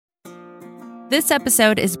This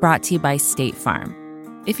episode is brought to you by State Farm.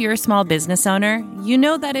 If you're a small business owner, you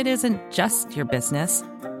know that it isn't just your business,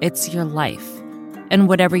 it's your life. And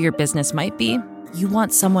whatever your business might be, you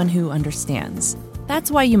want someone who understands. That's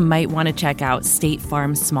why you might want to check out State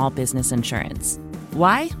Farm Small Business Insurance.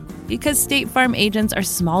 Why? Because State Farm agents are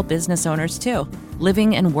small business owners too,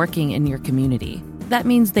 living and working in your community. That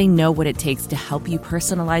means they know what it takes to help you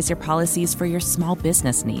personalize your policies for your small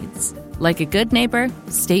business needs. Like a good neighbor,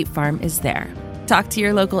 State Farm is there. Talk to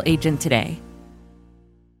your local agent today.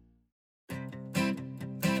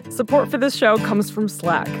 Support for this show comes from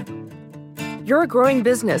Slack. You're a growing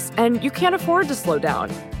business, and you can't afford to slow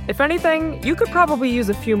down. If anything, you could probably use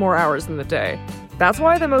a few more hours in the day. That's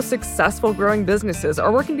why the most successful growing businesses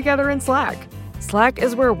are working together in Slack. Slack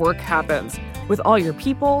is where work happens, with all your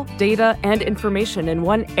people, data, and information in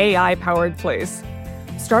one AI-powered place.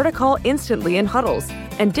 Start a call instantly in huddles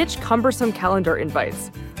and ditch cumbersome calendar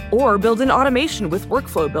invites. Or build an automation with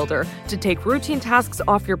Workflow Builder to take routine tasks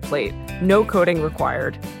off your plate. No coding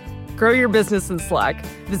required. Grow your business in Slack.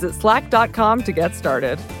 Visit slack.com to get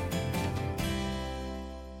started.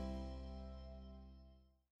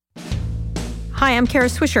 Hi, I'm Kara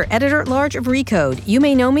Swisher, editor-at-large of Recode. You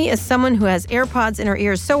may know me as someone who has AirPods in her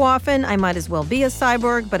ears so often I might as well be a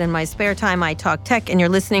cyborg, but in my spare time I talk tech, and you're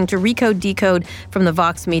listening to Recode Decode from the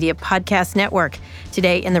Vox Media Podcast Network.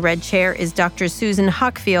 Today in the red chair is Dr. Susan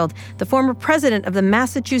Hockfield, the former president of the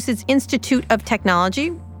Massachusetts Institute of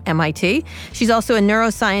Technology, MIT. She's also a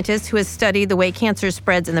neuroscientist who has studied the way cancer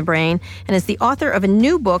spreads in the brain and is the author of a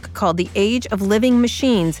new book called The Age of Living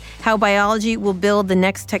Machines, How Biology Will Build the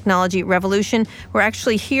Next Technology Revolution. We're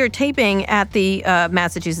actually here taping at the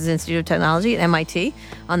Massachusetts Institute of Technology at MIT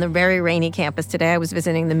on the very rainy campus today. I was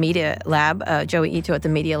visiting the media lab, Joey Ito at the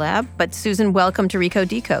media lab. But Susan, welcome to Recode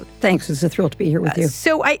Decode. Thanks. It's a thrill to be here with you.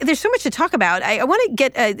 So there's so much to talk about. I want to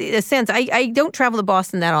get a sense. I don't travel to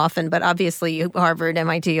Boston that often, but obviously Harvard,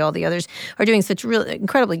 MIT, all the others are doing such really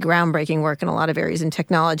incredibly groundbreaking work in a lot of areas in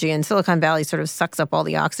technology, and Silicon Valley sort of sucks up all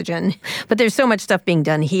the oxygen. But there's so much stuff being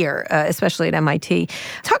done here, especially at MIT.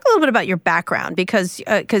 Talk a little bit about your background, because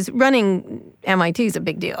running MIT is a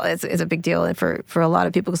big deal. It's a big deal for a lot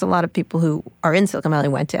of people, because a lot of people who are in Silicon Valley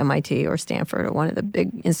went to MIT or Stanford or one of the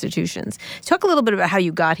big institutions. Talk a little bit about how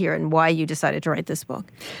you got here and why you decided to write this book.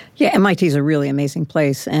 Yeah, MIT is a really amazing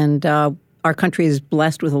place, and our country is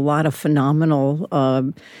blessed with a lot of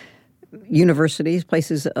phenomenal universities,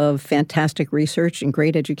 places of fantastic research and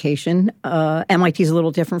great education. MIT is a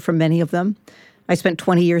little different from many of them. I spent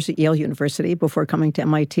 20 years at Yale University before coming to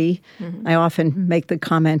MIT. Mm-hmm. I often make the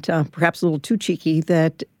comment, perhaps a little too cheeky,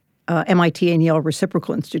 that MIT and Yale are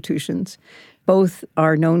reciprocal institutions. Both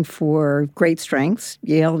are known for great strengths,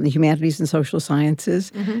 Yale in the humanities and social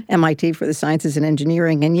sciences, MIT for the sciences and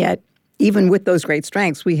engineering. And yet, even with those great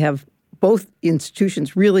strengths, we have both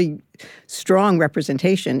institutions really strong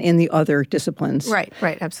representation in the other disciplines. Right,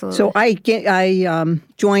 absolutely. So I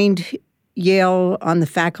joined Yale on the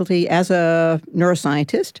faculty as a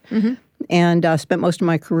neuroscientist and spent most of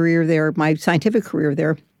my career there, my scientific career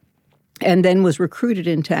there, and then was recruited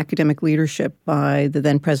into academic leadership by the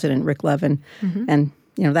then president, Rick Levin. And,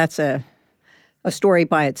 that's a story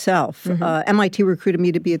by itself. MIT recruited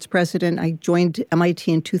me to be its president. I joined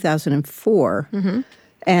MIT in 2004.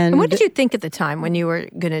 And what did you think at the time when you were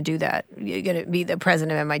going to do that? You're going to be the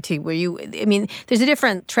president of MIT. There's a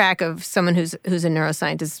different track of someone who's a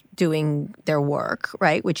neuroscientist doing their work,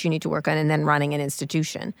 right, which you need to work on, and then running an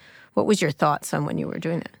institution. What was your thoughts on when you were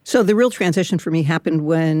doing that? So the real transition for me happened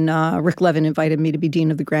when Rick Levin invited me to be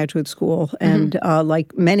dean of the graduate school. And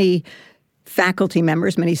like many faculty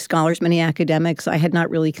members, many scholars, many academics, I had not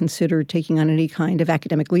really considered taking on any kind of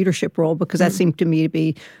academic leadership role, because that seemed to me to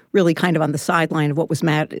be really kind of on the sideline of what was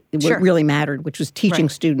what really mattered, which was teaching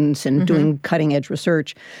students and doing cutting-edge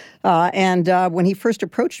research. And when he first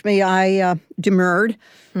approached me, I demurred.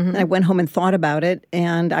 And I went home and thought about it,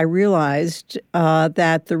 and I realized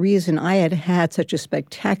that the reason I had had such a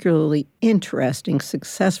spectacularly interesting,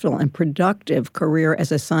 successful, and productive career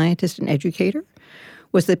as a scientist and educator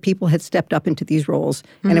was that people had stepped up into these roles,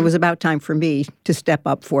 and it was about time for me to step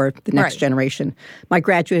up for the next generation. My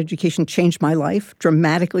graduate education changed my life,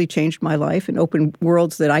 dramatically changed my life, and opened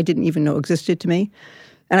worlds that I didn't even know existed to me.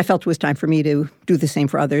 And I felt it was time for me to do the same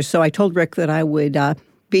for others. So I told Rick that I would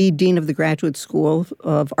be dean of the Graduate School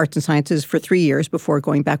of Arts and Sciences for 3 years before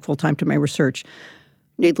going back full-time to my research.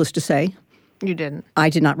 Needless to say, you didn't. I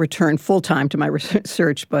did not return full-time to my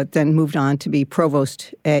research, but then moved on to be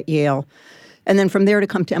provost at Yale. And then from there to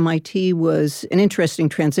come to MIT was an interesting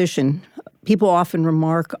transition. People often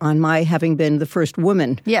remark on my having been the first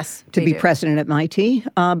woman to be president at MIT,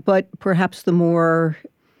 but perhaps the more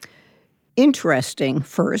interesting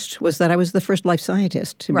first was that I was the first life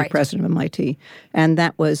scientist to be president of MIT. And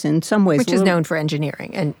that was in some ways... Which is known for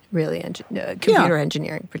engineering, and really computer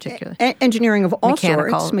engineering particularly. Engineering of all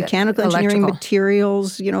sorts. Mechanical engineering,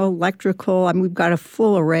 materials, electrical. I mean, we've got a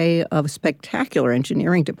full array of spectacular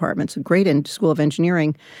engineering departments, a great school of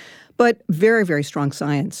engineering, but very, very strong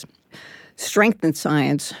science. Strength in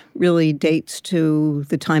science really dates to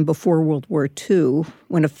the time before World War II,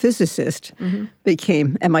 when a physicist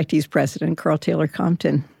became MIT's president. Carl Taylor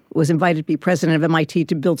Compton was invited to be president of MIT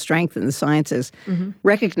to build strength in the sciences,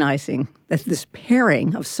 recognizing that this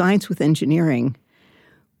pairing of science with engineering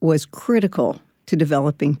was critical to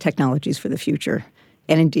developing technologies for the future.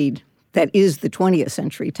 And indeed, that is the 20th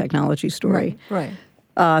century technology story. Right.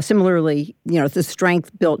 Similarly, the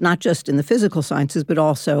strength built not just in the physical sciences, but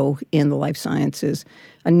also in the life sciences.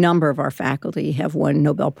 A number of our faculty have won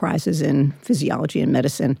Nobel Prizes in physiology and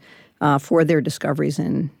medicine for their discoveries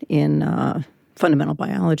in fundamental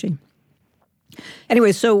biology.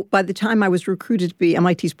 Anyway, so by the time I was recruited to be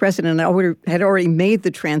MIT's president, I had already made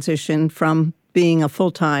the transition from being a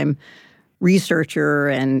full-time researcher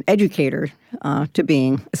and educator to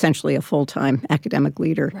being essentially a full-time academic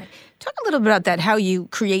leader. Right. Talk a little bit about that, how you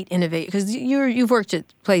create innovation, because you've worked at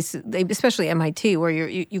places, especially MIT, where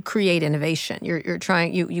you create innovation. You're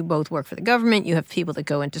trying. You both work for the government. You have people that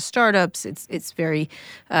go into startups. It's very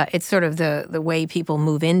it's sort of the way people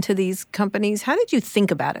move into these companies. How did you think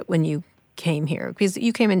about it when you came here? Because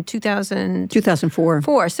you came in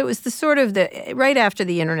 2004. So it was the sort of right after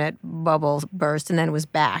the internet bubble burst, and then it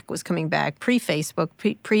was coming back, pre-Facebook,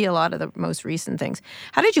 pre a lot of the most recent things.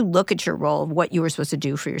 How did you look at your role, what you were supposed to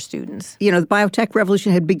do for your students? The biotech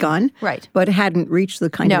revolution had begun, but it hadn't reached the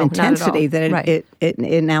kind of intensity that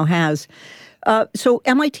it now has. So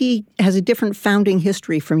MIT has a different founding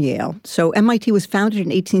history from Yale. So MIT was founded in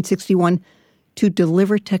 1861 to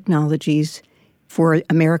deliver technologies for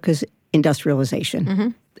America's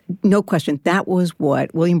industrialization. No question. That was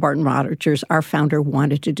what William Barton Rogers, our founder,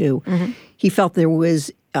 wanted to do. He felt there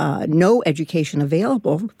was no education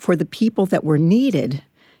available for the people that were needed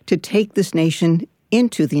to take this nation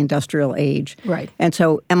into the industrial age. Right. And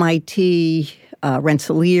so MIT,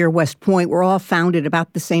 Rensselaer, West Point were all founded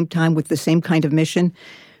about the same time with the same kind of mission.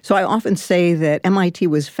 So I often say that MIT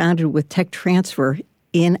was founded with tech transfer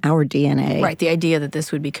in our DNA. Right, the idea that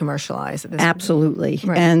this would be commercialized. Absolutely.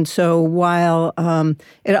 Right. And so while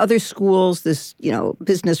at other schools, this,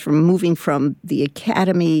 business from moving from the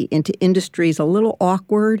academy into industry is a little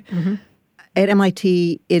awkward, at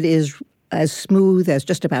MIT, it is as smooth as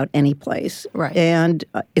just about any place. Right. And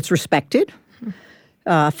it's respected.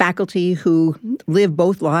 Faculty who live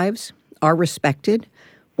both lives are respected.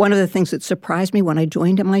 One of the things that surprised me when I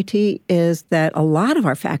joined MIT is that a lot of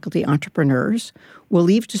our faculty entrepreneurs will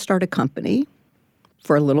leave to start a company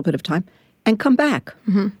for a little bit of time and come back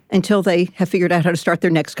until they have figured out how to start their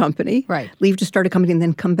next company. Right. Leave to start a company and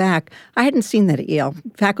then come back. I hadn't seen that at Yale.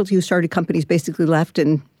 Faculty who started companies basically left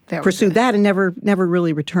and pursued that and never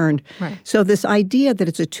really returned. Right. So this idea that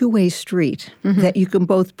it's a two-way street, that you can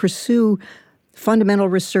both pursue fundamental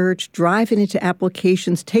research, drive it into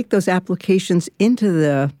applications, take those applications into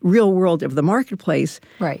the real world of the marketplace,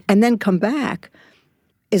 and then come back,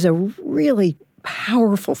 is a really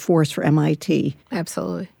powerful force for MIT.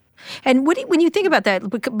 Absolutely. And when you think about that,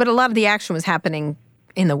 but a lot of the action was happening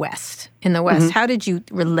in the West. How did you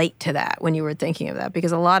relate to that when you were thinking of that?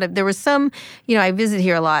 Because there was some, I visit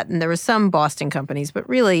here a lot, and there were some Boston companies, but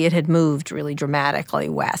really it had moved really dramatically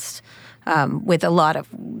west. With a lot of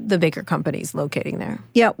the bigger companies locating there.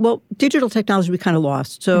 Yeah, well, digital technology we kind of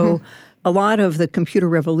lost. So a lot of the computer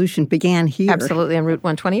revolution began here. Absolutely, on Route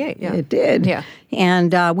 128, yeah. It did. Yeah.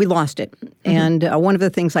 And we lost it. And one of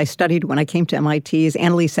the things I studied when I came to MIT is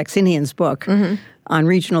Annalise Saxenian's book on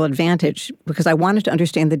regional advantage, because I wanted to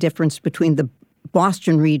understand the difference between the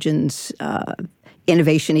Boston region's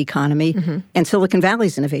innovation economy and Silicon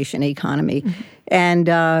Valley's innovation economy. And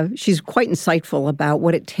she's quite insightful about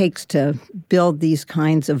what it takes to build these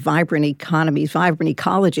kinds of vibrant economies, vibrant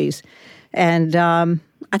ecologies. And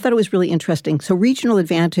I thought it was really interesting. So regional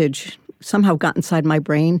advantage somehow got inside my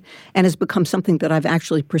brain and has become something that I've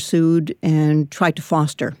actually pursued and tried to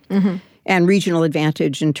foster. And regional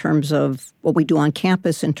advantage in terms of what we do on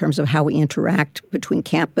campus, in terms of how we interact between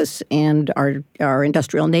campus and our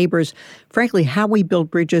industrial neighbors. Frankly, how we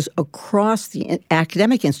build bridges across the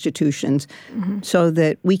academic institutions so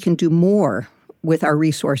that we can do more with our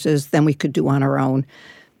resources than we could do on our own.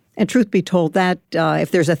 And truth be told, that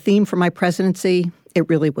if there's a theme for my presidency, it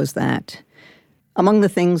really was that. Among the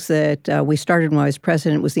things that we started when I was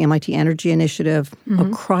president was the MIT Energy Initiative, a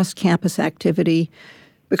cross-campus activity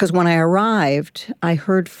Because when I arrived, I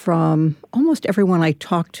heard from almost everyone I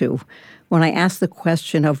talked to when I asked the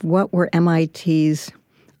question of what were MIT's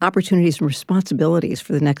opportunities and responsibilities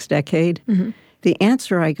for the next decade. Mm-hmm. The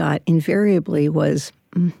answer I got invariably was,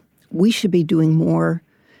 we should be doing more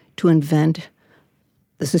to invent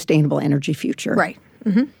the sustainable energy future. Right.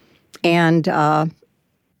 Mm-hmm. And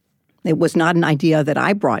it was not an idea that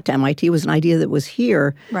I brought to MIT. It was an idea that was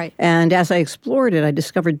here. Right. And as I explored it, I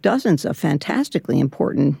discovered dozens of fantastically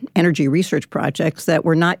important energy research projects that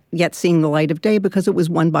were not yet seeing the light of day because it was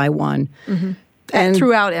one by one. Mm-hmm. And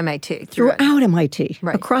throughout MIT. Throughout MIT.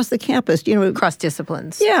 Right. Across the campus. Across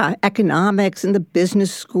disciplines. Yeah. Economics and the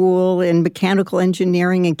business school and mechanical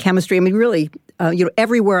engineering and chemistry. I mean, really,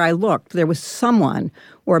 everywhere I looked, there was someone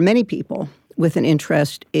or many people with an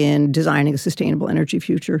interest in designing a sustainable energy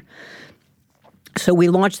future. So we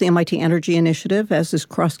launched the MIT Energy Initiative as this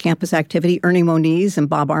cross-campus activity. Ernie Moniz and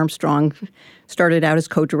Bob Armstrong started out as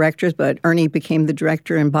co-directors, but Ernie became the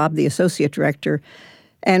director and Bob the associate director,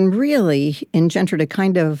 and really engendered a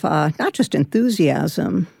kind of not just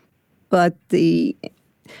enthusiasm, but the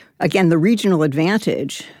regional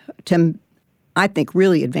advantage to, I think,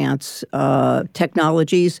 really advance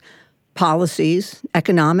technologies, policies,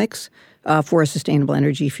 economics, for a sustainable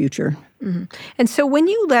energy future. Mm-hmm. And so when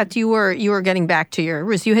you left, you were getting back to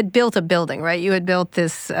you had built a building, right? You had built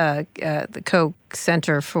this the Koch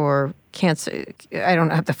Center for Cancer. I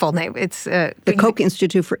don't have the full name. It's the Koch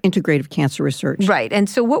Institute for Integrative Cancer Research. Right. And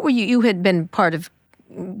so what were you? You had been part of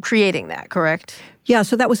creating that, correct? Yeah.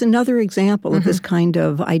 So that was another example of this kind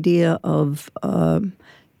of idea of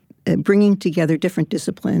bringing together different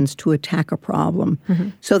disciplines to attack a problem. Mm-hmm.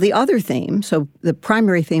 So the other theme, the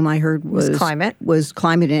primary theme I heard was climate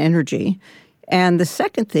and energy. And the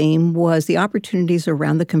second theme was the opportunities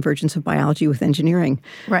around the convergence of biology with engineering.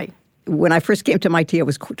 Right. When I first came to MIT, I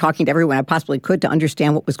was talking to everyone I possibly could to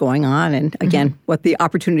understand what was going on and, again, what the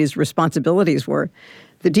opportunities and responsibilities were.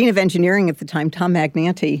 The dean of engineering at the time, Tom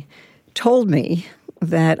Magnanti, told me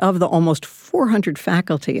that of the almost 400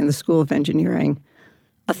 faculty in the School of Engineering,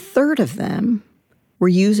 a third of them were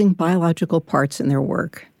using biological parts in their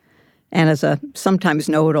work. And as a sometimes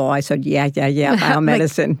know-it-all, I said, yeah,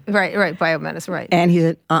 biomedicine. Right, biomedicine, right. And he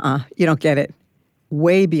said, you don't get it.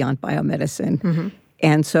 Way beyond biomedicine. Mm-hmm.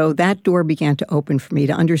 And so that door began to open for me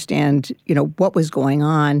to understand, what was going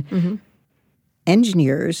on. Mm-hmm.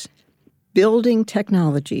 Engineers building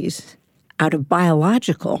technologies out of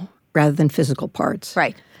biological rather than physical parts.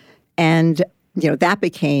 Right. And that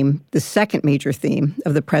became the second major theme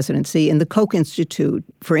of the presidency, and the Koch Institute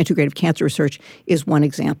for Integrative Cancer Research is one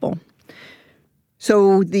example.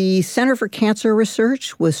 So the Center for Cancer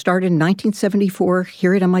Research was started in 1974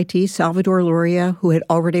 here at MIT. Salvador Luria, who had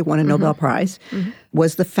already won a Nobel Prize,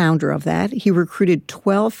 was the founder of that. He recruited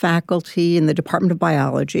 12 faculty in the Department of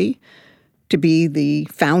Biology to be the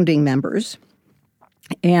founding members,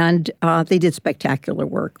 and they did spectacular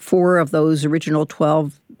work. 4 of those original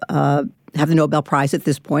 12 have the Nobel Prize at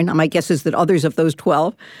this point. My guess is that others of those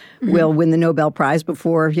 12 will win the Nobel Prize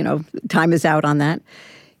before, time is out on that.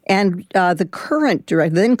 And the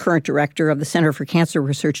then current director of the Center for Cancer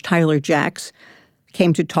Research, Tyler Jacks,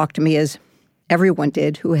 came to talk to me, as everyone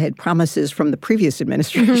did who had promises from the previous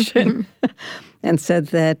administration, and said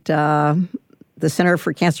that the Center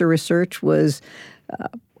for Cancer Research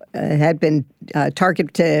had been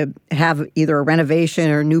targeted to have either a renovation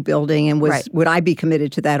or a new building, and would I be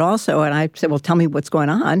committed to that also? And I said, well, tell me what's going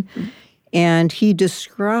on. Mm-hmm. And he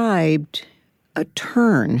described a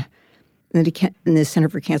turn in the Center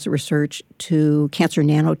for Cancer Research to cancer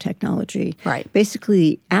nanotechnology. Right.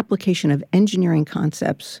 Basically, application of engineering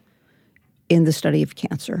concepts in the study of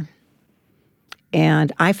cancer.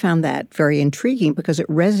 And I found that very intriguing because it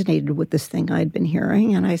resonated with this thing I'd been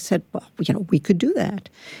hearing. And I said, well, we could do that.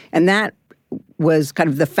 And that was kind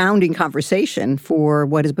of the founding conversation for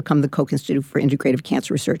what has become the Koch Institute for Integrative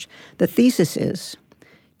Cancer Research. The thesis is,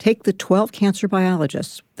 take the 12 cancer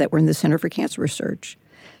biologists that were in the Center for Cancer Research,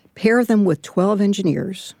 pair them with 12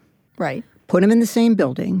 engineers, right? Put them in the same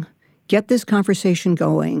building, get this conversation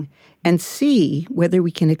going, and see whether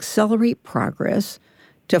we can accelerate progress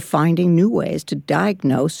to finding new ways to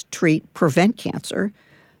diagnose, treat, prevent cancer,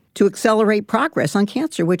 to accelerate progress on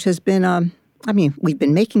cancer, which has been, we've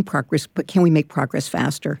been making progress, but can we make progress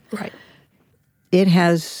faster? Right. It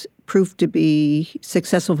has proved to be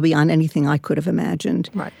successful beyond anything I could have imagined.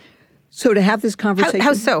 Right. So to have this conversation...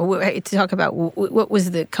 How so? To talk about what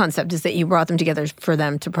was the concept, is that you brought them together for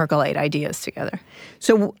them to percolate ideas together.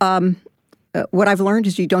 So what I've learned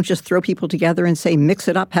is you don't just throw people together and say, mix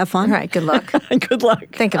it up, have fun. All right, good luck. Good luck.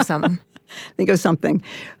 Think of something. think of something.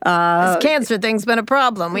 This cancer thing's been a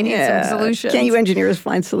problem. We need some solutions. Can't you engineers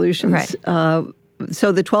find solutions? Right.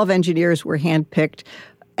 So the 12 engineers were handpicked.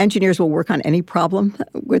 Engineers will work on any problem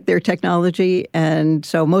with their technology. And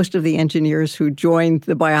so most of the engineers who joined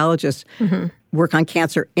the biologists work on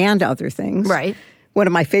cancer and other things. Right. One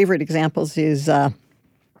of my favorite examples is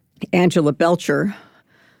Angela Belcher,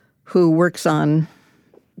 who works on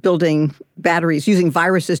building batteries, using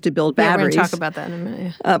viruses to build batteries. We're going to talk about that in a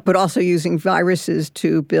minute. But also using viruses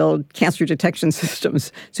to build cancer detection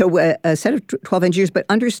systems. So a set of 12 engineers, but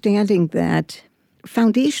understanding that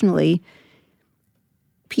foundationally,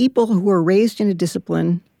 people who are raised in a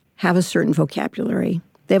discipline have a certain vocabulary.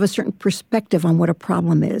 They have a certain perspective on what a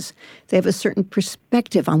problem is. They have a certain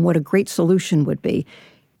perspective on what a great solution would be.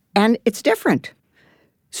 And it's different.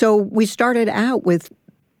 So we started out with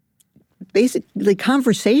basically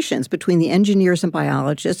conversations between the engineers and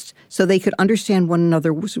biologists so they could understand one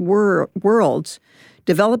another's worlds,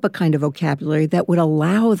 develop a kind of vocabulary that would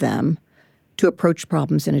allow them to approach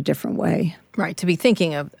problems in a different way. Right, to be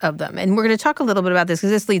thinking of them. And we're going to talk a little bit about this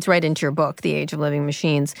because this leads right into your book, The Age of Living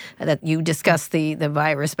Machines, that you discuss the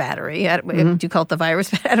virus battery. Do you call it the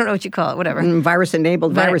virus battery? I don't know what you call it, whatever.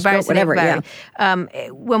 Virus-enabled, whatever, battery.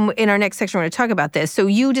 When in our next section, we're going to talk about this. So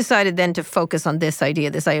you decided then to focus on this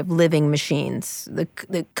idea of living machines,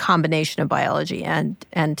 the combination of biology and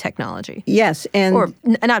technology. Yes, and... Or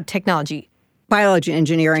not technology. Biology,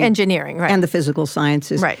 engineering. Engineering, right. And the physical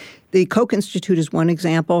sciences. Right. The Koch Institute is one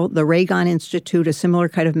example. The Reagan Institute, a similar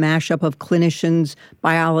kind of mashup of clinicians,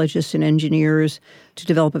 biologists, and engineers to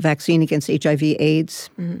develop a vaccine against HIV/AIDS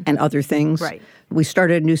and other things. Right. We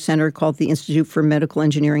started a new center called the Institute for Medical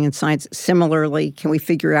Engineering and Science. Similarly, can we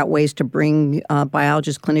figure out ways to bring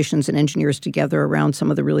biologists, clinicians, and engineers together around some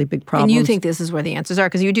of the really big problems? And you think this is where the answers are?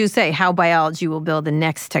 Because you do say how biology will build the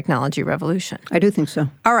next technology revolution. I do think so.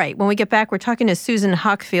 All right. When we get back, we're talking to Susan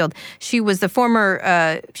Hockfield. She was the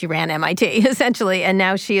former, she ran MIT, essentially, and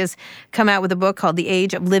now she has come out with a book called The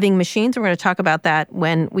Age of Living Machines. We're going to talk about that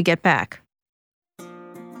when we get back.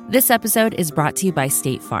 This episode is brought to you by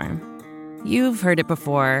State Farm. You've heard it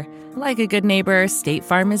before. Like a good neighbor, State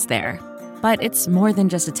Farm is there. But it's more than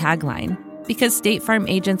just a tagline, because State Farm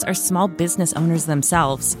agents are small business owners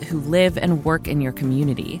themselves who live and work in your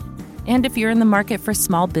community. And if you're in the market for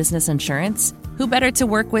small business insurance, who better to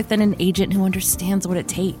work with than an agent who understands what it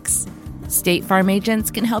takes? State Farm agents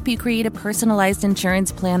can help you create a personalized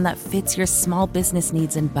insurance plan that fits your small business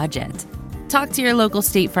needs and budget. Talk to your local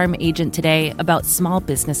State Farm agent today about small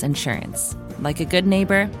business insurance. Like a good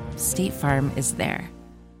neighbor, State Farm is there.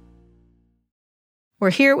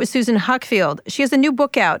 We're here with Susan Hockfield. She has a new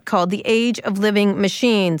book out called The Age of Living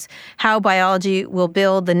Machines, How Biology Will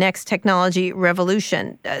Build the Next Technology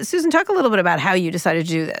Revolution. Susan, talk a little bit about how you decided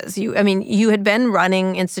to do this. You had been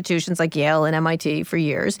running institutions like Yale and MIT for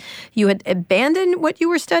years. You had abandoned what you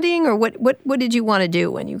were studying, or what did you want to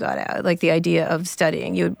do when you got out, like the idea of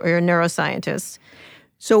studying? You're a neuroscientist.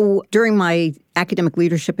 So during my academic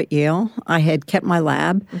leadership at Yale, I had kept my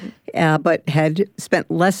lab, but had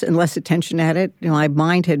spent less and less attention at it. My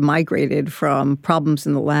mind had migrated from problems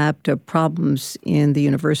in the lab to problems in the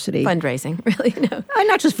university. Fundraising, really? No.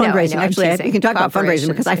 Not just fundraising. No, actually, we can talk about fundraising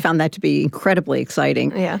because I found that to be incredibly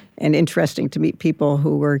exciting and interesting to meet people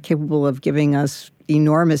who were capable of giving us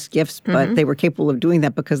enormous gifts, but they were capable of doing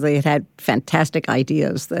that because they had fantastic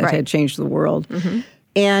ideas that had changed the world.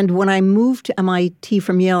 And when I moved to MIT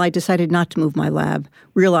from Yale, I decided not to move my lab,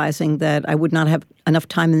 realizing that I would not have enough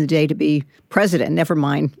time in the day to be president, never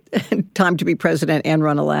mind time to be president and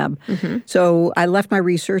run a lab. So I left my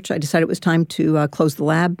research. I decided it was time to close the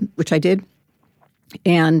lab, which I did,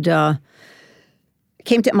 and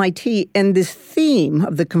came to MIT. And this theme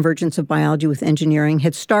of the convergence of biology with engineering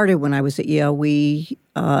had started when I was at Yale. We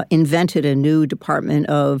invented a new department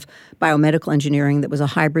of biomedical engineering that was a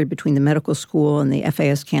hybrid between the medical school and the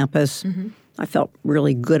FAS campus. I felt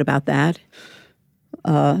really good about that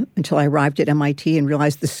until I arrived at MIT and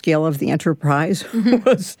realized the scale of the enterprise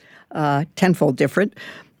was tenfold different.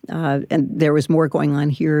 And there was more going on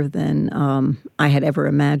here than I had ever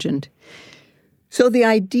imagined. So the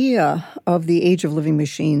idea of the Age of Living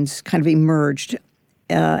Machines kind of emerged,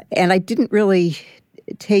 and I didn't really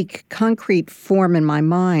take concrete form in my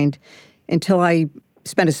mind until I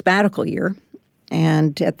spent a sabbatical year.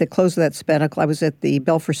 And at the close of that sabbatical, I was at the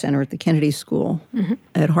Belfer Center at the Kennedy School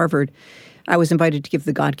at Harvard. I was invited to give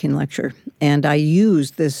the Godkin lecture, and I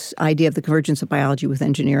used this idea of the convergence of biology with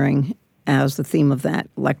engineering as the theme of that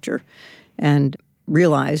lecture, and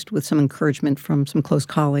realized with some encouragement from some close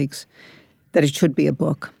colleagues that it should be a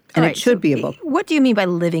book. And it should be a book. What do you mean by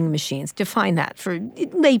living machines? Define that for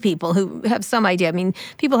lay people who have some idea. I mean,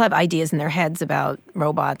 people have ideas in their heads about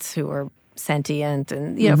robots who are sentient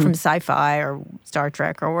and, from sci-fi or Star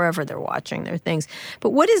Trek or wherever they're watching their things.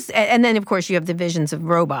 But what is, and then, of course, you have the visions of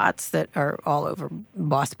robots that are all over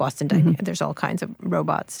Boston Dynamics. There's all kinds of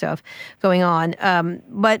robot stuff going on.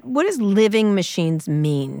 But what does living machines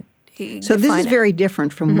mean? So this is very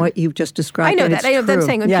different from what you've just described. I know that. I know that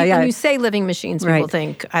saying. When you say living machines, people Right.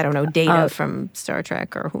 think, I don't know, Data from Star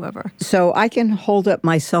Trek or whoever. So I can hold up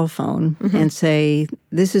my cell phone and say,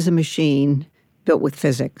 this is a machine built with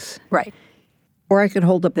physics. Right. Or I could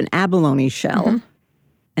hold up an abalone shell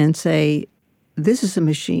and say, this is a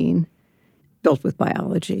machine built with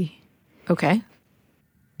biology. Okay.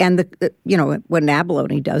 And, what an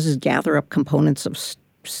abalone does is gather up components of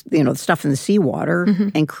stuff in the seawater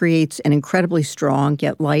and creates an incredibly strong,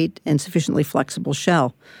 yet light and sufficiently flexible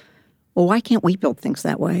shell. Well, why can't we build things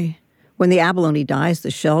that way? When the abalone dies,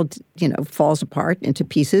 the shell, falls apart into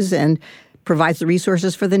pieces and provides the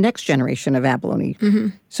resources for the next generation of abalone.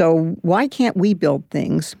 So why can't we build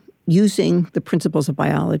things using the principles of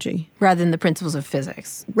biology? Rather than the principles of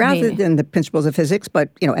physics. Rather than the principles of physics, but,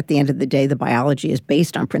 at the end of the day, the biology is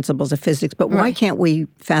based on principles of physics. But why can't we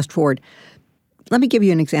fast forward? Let me give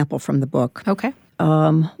you an example from the book. Okay.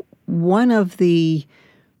 One of the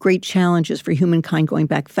great challenges for humankind going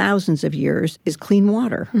back thousands of years is clean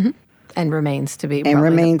water. And remains to be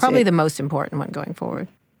probably the most important one going forward.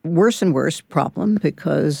 Worse and worse problem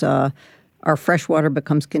because our fresh water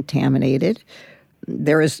becomes contaminated.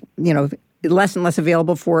 There is, less and less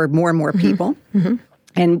available for more and more people.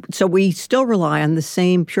 And so we still rely on the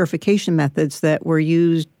same purification methods that were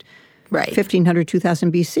used 1500,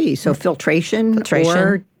 2000 BC. So filtration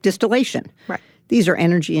or distillation. Right. These are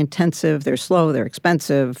energy intensive. They're slow. They're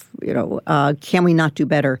expensive. Can we not do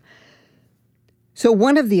better? So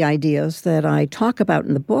one of the ideas that I talk about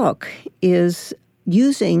in the book is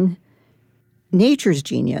using nature's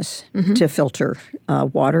genius to filter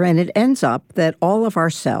water. And it ends up that all of our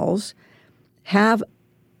cells have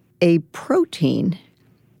a protein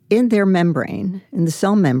in their membrane, in the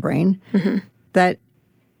cell membrane, that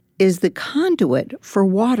is the conduit for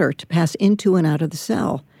water to pass into and out of the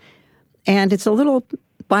cell. And it's a little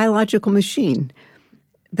biological machine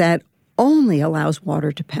that only allows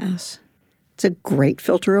water to pass. It's a great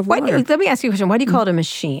filter of water. Let me ask you a question. Why do you call it a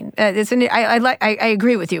machine? I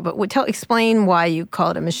agree with you, but explain why you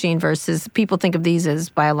call it a machine versus people think of these as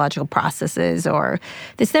biological processes, or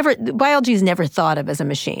biology is never thought of as a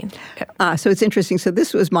machine. So it's interesting. So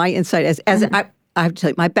this was my insight as I have to tell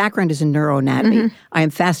you, my background is in neuroanatomy. I am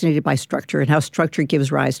fascinated by structure and how structure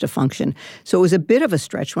gives rise to function. So it was a bit of a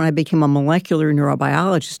stretch when I became a molecular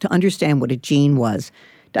neurobiologist to understand what a gene was,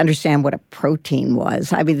 to understand what a protein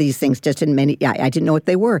was. I mean, these things just didn't mean, I didn't know what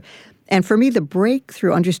they were. And for me, the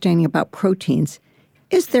breakthrough understanding about proteins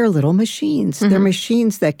is they're little machines. They're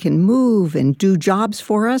machines that can move and do jobs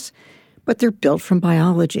for us, but they're built from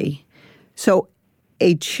biology. So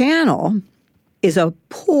a channel is a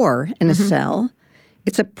pore in a cell.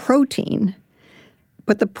 It's a protein,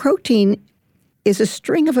 but the protein is a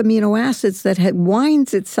string of amino acids that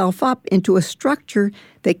winds itself up into a structure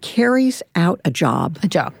that carries out a job. A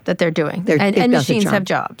job that they're doing. And machines have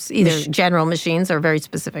jobs, either general machines or very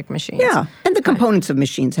specific machines. Yeah, and the components of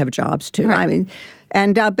machines have jobs too. Right. I mean,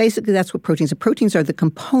 and basically that's what proteins are. Proteins are the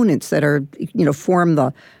components that are, form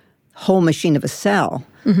the whole machine of a cell.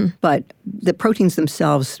 But the proteins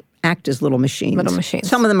themselves act as little machines.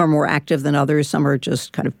 Some of them are more active than others. Some are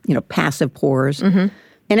just kind of, passive pores. In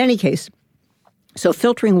any case, so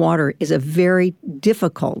filtering water is a very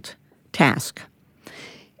difficult task.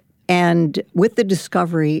 And with the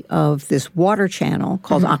discovery of this water channel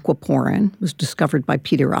called aquaporin, was discovered by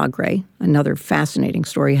Peter Agre, another fascinating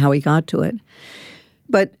story how he got to it.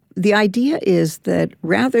 But the idea is that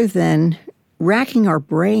rather than racking our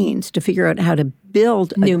brains to figure out how to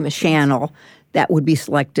build a channel that would be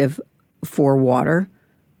selective for water,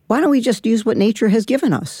 why don't we just use what nature has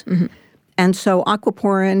given us? And so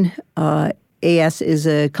Aquaporin AS is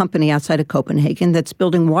a company outside of Copenhagen that's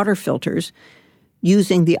building water filters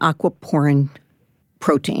using the aquaporin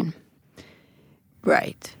protein.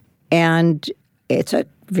 Right. And it's a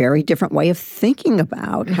very different way of thinking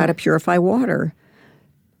about how to purify water.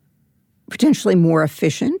 Potentially more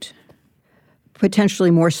efficient,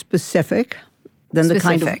 potentially more specific than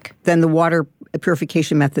the water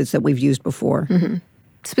purification methods that we've used before.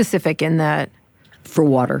 Specific in that? For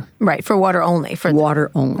water. Right, for water only. For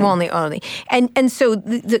water only. Only. And so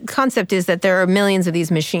the concept is that there are millions of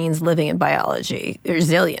these machines living in biology. There's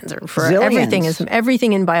zillions.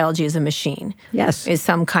 Everything in biology is a machine. Yes. Is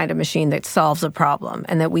some kind of machine that solves a problem,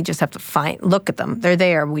 and that we just have to look at them. They're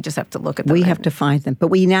there. We just have to look at them. We have to find them. But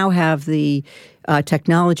we now have the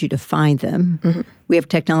technology to find them. Mm-hmm. We have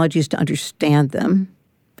technologies to understand them.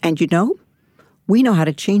 And we know how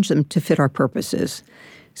to change them to fit our purposes.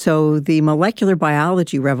 So the molecular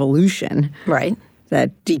biology revolution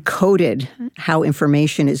that decoded how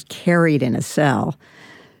information is carried in a cell,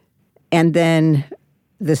 and then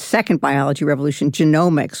the second biology revolution,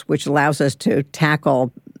 genomics, which allows us to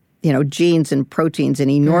tackle, genes and proteins in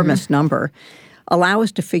enormous number, allow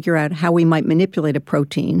us to figure out how we might manipulate a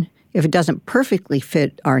protein if it doesn't perfectly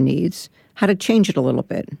fit our needs, how to change it a little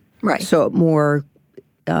bit. Right. So it more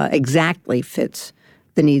exactly fits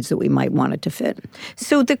the needs that we might want it to fit.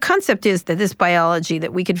 So the concept is that this biology,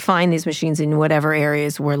 that we could find these machines in whatever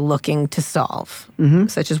areas we're looking to solve,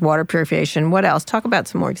 such as water purification. What else? Talk about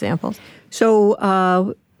some more examples.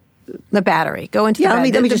 So the battery. Go into let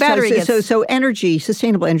me just battery. So energy,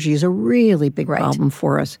 sustainable energy is a really big problem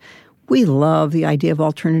for us. We love the idea of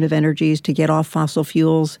alternative energies to get off fossil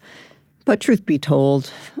fuels. But truth be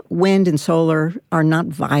told, wind and solar are not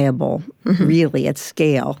viable, really, at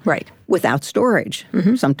scale without storage.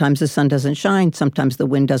 Sometimes the sun doesn't shine, sometimes the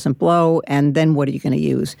wind doesn't blow, and then what are you going to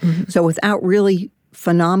use? So without really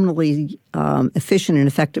phenomenally efficient and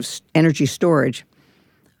effective energy storage,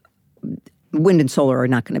 wind and solar are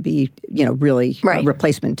not going to be, really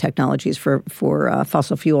replacement technologies for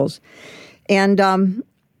fossil fuels. And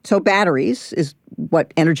so batteries is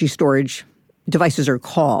what energy storage devices are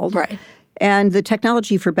called. Right. And the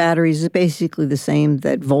technology for batteries is basically the same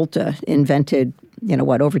that Volta invented,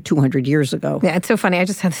 over 200 years ago. Yeah, it's so funny. I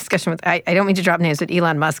just had a discussion with, I don't mean to drop names, but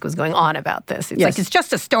Elon Musk was going on about this. It's like, it's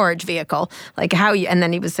just a storage vehicle. Like and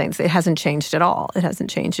then he was saying, it hasn't changed at all. It hasn't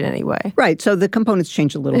changed in any way. Right. So the components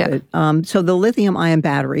changed a little bit. So the lithium-ion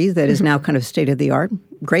battery that is now kind of state-of-the-art,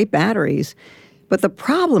 great batteries. But the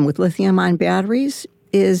problem with lithium-ion batteries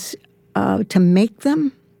is to make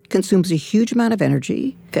them consumes a huge amount of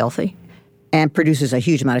energy. Filthy. And produces a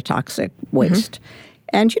huge amount of toxic waste.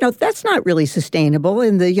 And, that's not really sustainable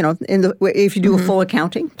if you do a full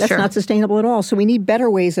accounting. That's not sustainable at all. So we need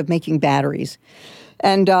better ways of making batteries.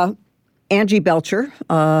 And Angie Belcher,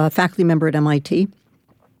 a faculty member at MIT,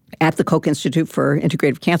 at the Koch Institute for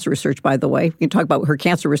Integrative Cancer Research, by the way, we can talk about her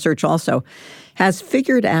cancer research also, has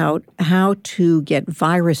figured out how to get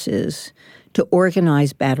viruses to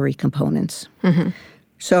organize battery components.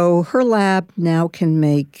 So her lab now can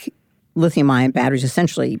make lithium-ion batteries,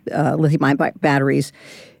 essentially lithium-ion batteries,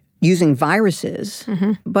 using viruses,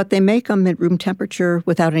 but they make them at room temperature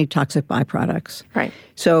without any toxic byproducts. Right.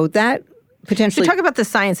 So that potentially... So talk about the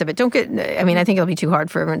science of it. I think it'll be too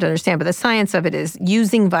hard for everyone to understand, but the science of it is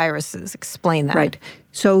using viruses. Explain that. Right.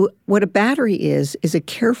 So what a battery is a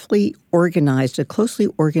carefully organized, a closely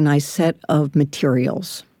organized set of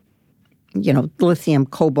materials. Lithium,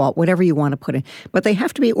 cobalt, whatever you want to put in. But they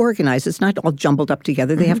have to be organized. It's not all jumbled up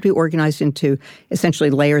together. They have to be organized into essentially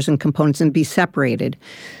layers and components and be separated.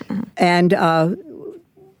 And,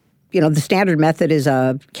 the standard method is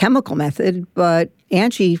a chemical method, but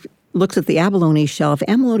Angie looks at the abalone shell. If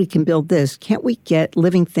abalone can build this, can't we get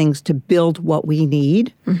living things to build what we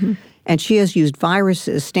need? And she has used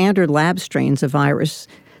viruses, standard lab strains of virus,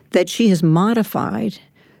 that she has modified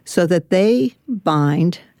so that they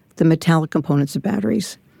bind the metallic components of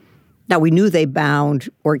batteries. Now, we knew they bound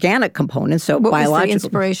organic components, so biological. What was the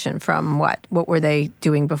inspiration from what? What were they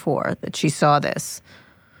doing before that she saw this?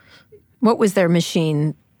 What was their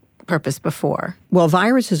machine purpose before? Well,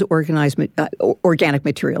 viruses organize organic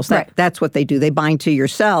materials. That's what they do. They bind to your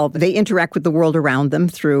cell. They interact with the world around them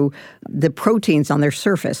through the proteins on their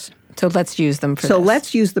surface. So let's use them for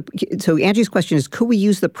this. So Angie's question is, could we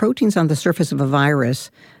use the proteins on the surface of a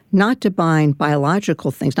virus not to bind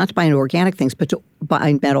biological things, not to bind organic things, but to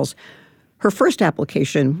bind metals? Her first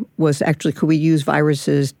application was actually, could we use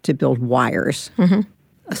viruses to build wires?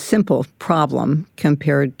 A simple problem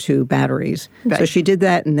compared to batteries. Right. So she did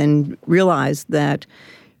that and then realized that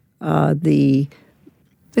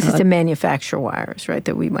This is to manufacture wires, right,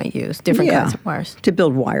 that we might use, different kinds of wires. To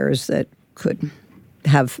build wires that could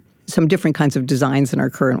have some different kinds of designs than our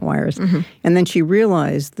current wires. And then she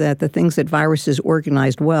realized that the things that viruses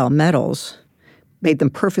organized well, metals, made them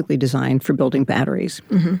perfectly designed for building batteries.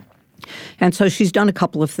 And so she's done a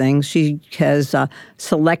couple of things. She has she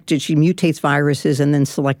mutates viruses and then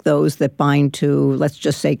select those that bind to, let's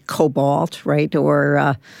just say, cobalt, right,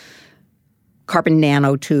 or carbon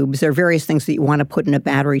nanotubes. There are various things that you want to put in a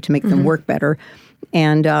battery to make them work better.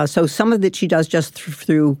 And so some of it she does just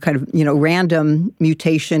through kind of, random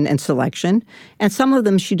mutation and selection. And some of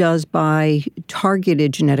them she does by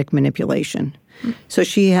targeted genetic manipulation. So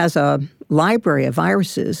she has a library of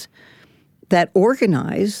viruses that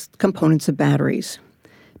organize components of batteries.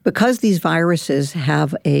 Because these viruses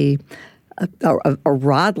have a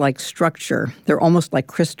rod-like structure, they're almost like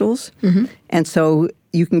crystals. And so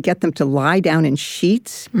you can get them to lie down in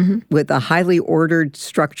sheets with a highly ordered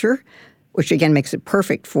structure, which again makes it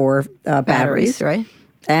perfect for batteries. Right.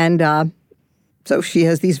 And so she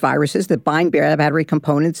has these viruses that bind battery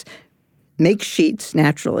components, make sheets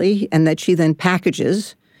naturally, and that she then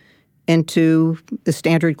packages into the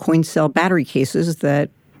standard coin cell battery cases that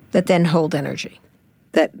then hold energy.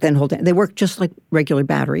 They work just like regular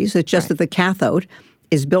batteries. It's just that the cathode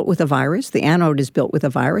is built with a virus. The anode is built with a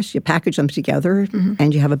virus. You package them together,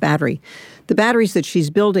 and you have a battery. The batteries that she's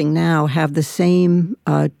building now have the same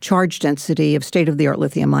charge density of state-of-the-art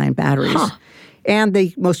lithium-ion batteries. And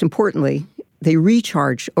most importantly, they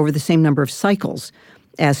recharge over the same number of cycles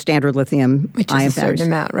as standard lithium-ion batteries. Which is a certain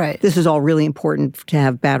amount, right. This is all really important to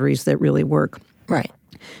have batteries that really work. Right.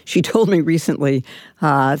 She told me recently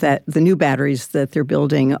that the new batteries that they're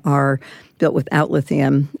building are built without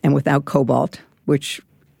lithium and without cobalt, which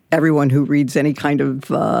everyone who reads any kind of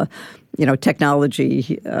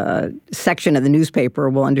technology section of the newspaper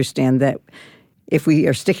will understand that if we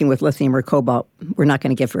are sticking with lithium or cobalt, we're not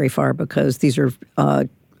going to get very far because these are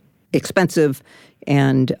expensive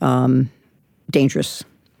and dangerous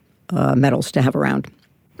metals to have around.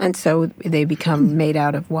 And so they become made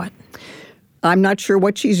out of what? I'm not sure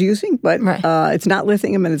what she's using, but it's not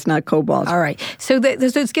lithium and it's not cobalt. All right. So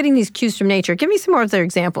it's getting these cues from nature. Give me some more of their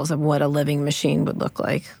examples of what a living machine would look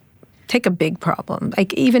like. Take a big problem,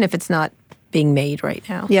 like even if it's not being made right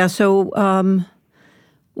now. Yeah. So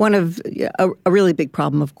one of a really big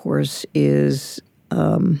problem, of course, is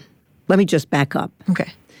let me just back up.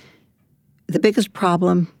 Okay. The biggest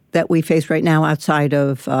problem that we face right now outside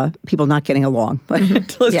of people not getting along. But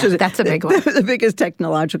that's a big one. The biggest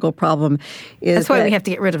technological problem is that's why we have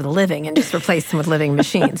to get rid of the living and just replace them with living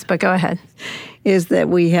machines. But go ahead. Is that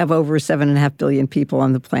we have over 7.5 billion people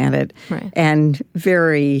on the planet. Right. And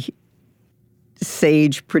very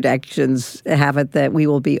sage predictions have it that we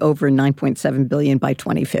will be over 9.7 billion by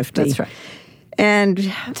 2050. That's right. And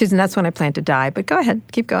Susan, that's when I plan to die. But go ahead,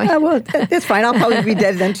 keep going. Well, that's fine. I'll probably be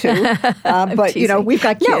dead then too. But we've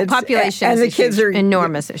got kids. No, population and is the kids are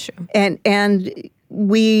enormous issue. And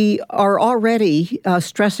we are already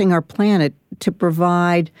stressing our planet to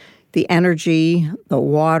provide the energy, the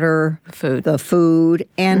water, the food,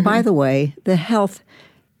 and by the way, the health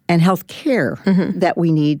and health care that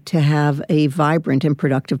we need to have a vibrant and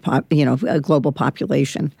productive, a global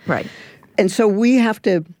population. Right. And so we have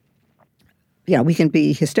to. We can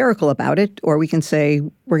be hysterical about it, or we can say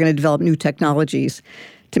we're going to develop new technologies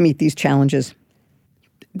to meet these challenges.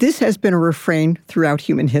 This has been a refrain throughout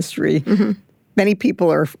human history. Many people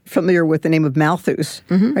are familiar with the name of Malthus.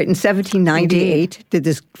 Right? In 1798, did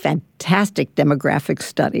this fantastic demographic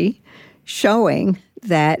study showing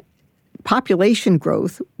that population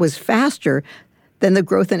growth was faster than the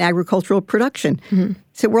growth in agricultural production. He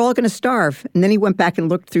said, we're all going to starve. And then he went back and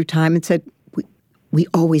looked through time and said, we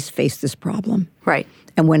always face this problem. Right.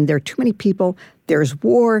 And when there are too many people, there's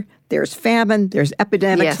war, there's famine, there's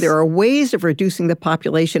epidemics. Yes. There are ways of reducing the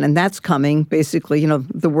population, and that's coming. Basically,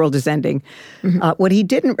 the world is ending. What he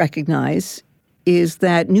didn't recognize is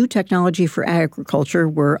that new technology for agriculture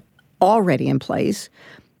were already in place,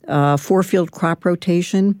 4-field crop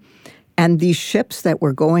rotation, and these ships that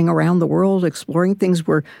were going around the world exploring things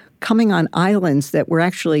were coming on islands that were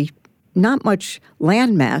actually not much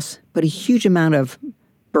land mass, but a huge amount of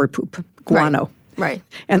bird poop, guano. Right.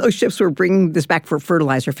 And those ships were bringing this back for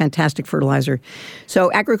fertilizer, fantastic fertilizer.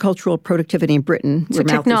 So agricultural productivity in Britain. So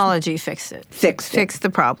technology fixed it. Fixed the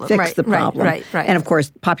problem. Fixed the problem. Right. And of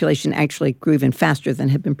course, population actually grew even faster than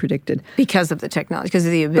had been predicted. Because of the technology, because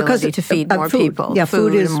of the ability to feed more food. people. Yeah,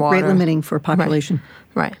 food is and water. rate limiting for population.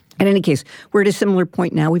 Right. In any case, we're at a similar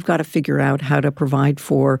point now. We've got to figure out how to provide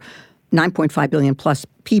for 9.5 billion plus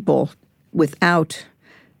people without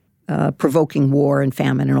provoking war and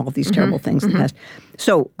famine and all of these terrible things in the past.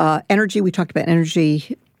 So energy, we talked about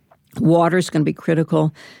energy. Water is going to be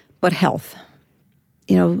critical. But health.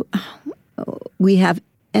 We have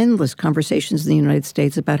endless conversations in the United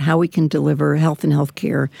States about how we can deliver health and health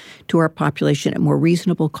care to our population at more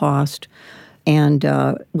reasonable cost and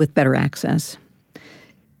with better access.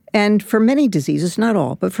 And for many diseases, not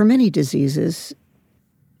all, but for many diseases,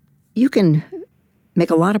 you can make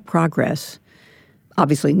a lot of progress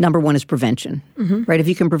obviously, number one is prevention, right? If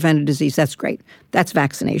you can prevent a disease, that's great. That's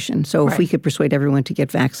vaccination. So if we could persuade everyone to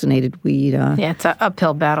get vaccinated, we'd... yeah, it's an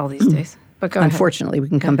uphill battle these days. But go ahead. Unfortunately, we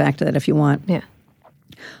can come back to that if you want.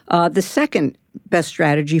 Yeah. The second best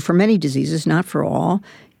strategy for many diseases, not for all,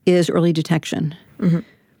 is early detection.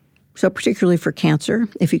 So particularly for cancer,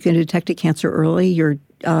 if you can detect a cancer early, your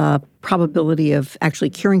probability of actually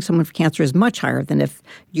curing someone for cancer is much higher than if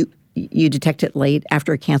you detect it late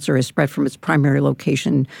after a cancer has spread from its primary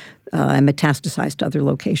location and metastasized to other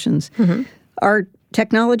locations. Our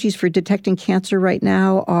technologies for detecting cancer right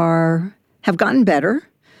now have gotten better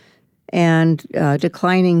and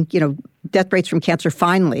declining, death rates from cancer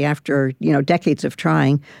finally after, decades of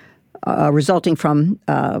trying, resulting from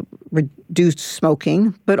reduced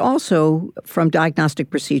smoking, but also from diagnostic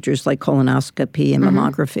procedures like colonoscopy and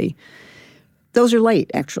mammography. Those are late,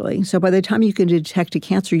 actually. So by the time you can detect a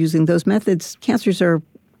cancer using those methods, cancers are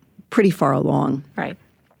pretty far along. Right.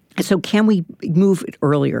 So can we move it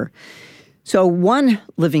earlier? So one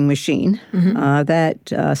living machine that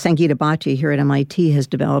Sangeeta Bhatia here at MIT has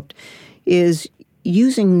developed is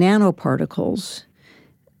using nanoparticles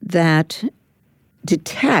that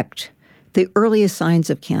detect the earliest signs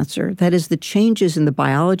of cancer, that is the changes in the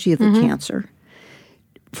biology of the cancer,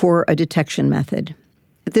 for a detection method.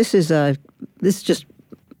 I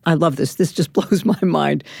love this. This just blows my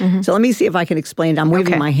mind. So let me see if I can explain it. I'm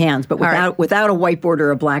waving my hands, but without a whiteboard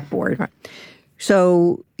or a blackboard. Right.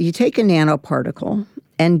 So you take a nanoparticle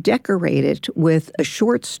and decorate it with a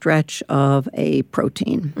short stretch of a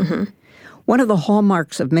protein. One of the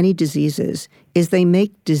hallmarks of many diseases is they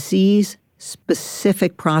make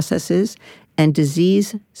disease-specific processes and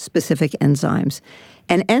disease-specific enzymes.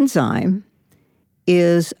 An enzyme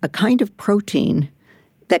is a kind of protein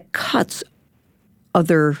that cuts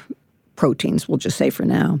other proteins, we'll just say for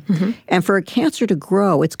now. And for a cancer to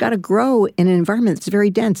grow, it's got to grow in an environment that's very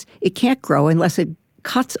dense. It can't grow unless it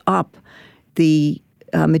cuts up the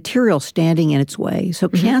material standing in its way. So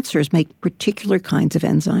cancers make particular kinds of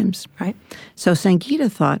enzymes. Right. So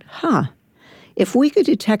Sangeeta thought, if we could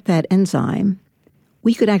detect that enzyme,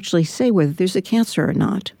 we could actually say whether there's a cancer or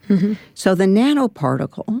not. So the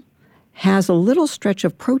nanoparticle has a little stretch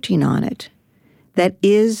of protein on it that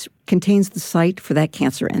contains the site for that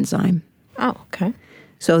cancer enzyme. Oh, okay.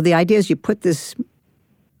 So the idea is you put this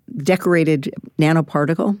decorated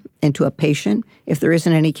nanoparticle into a patient. If there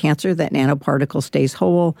isn't any cancer, that nanoparticle stays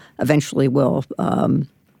whole, eventually will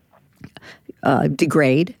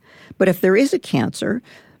degrade. But if there is a cancer,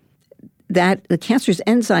 the cancer's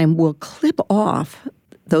enzyme will clip off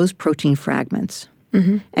those protein fragments.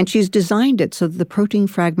 And she's designed it so that the protein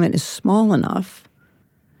fragment is small enough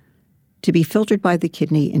to be filtered by the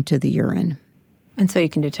kidney into the urine. And so you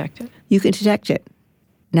can detect it. You can detect it.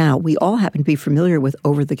 Now, we all happen to be familiar with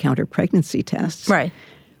over-the-counter pregnancy tests. Right.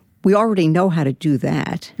 We already know how to do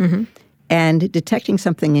that. And detecting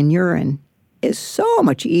something in urine is so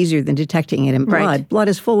much easier than detecting it in blood. Right. Blood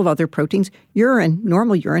is full of other proteins.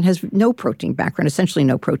 Normal urine, has no protein background, essentially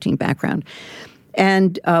no protein background.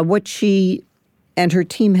 And what she and her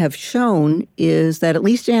team have shown is that, at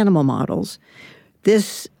least in animal models,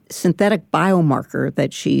 this synthetic biomarker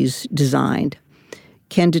that she's designed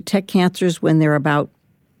can detect cancers when they're about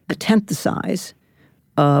a tenth the size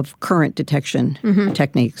of current detection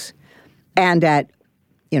techniques, and at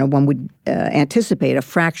one would anticipate a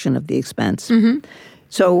fraction of the expense.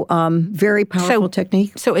 So very powerful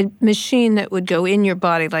technique. So a machine that would go in your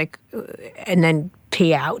body, and then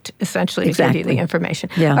pee out, essentially, to give you the information.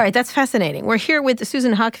 Yeah. All right, that's fascinating. We're here with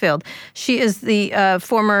Susan Hockfield. She is the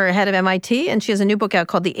former head of MIT, and she has a new book out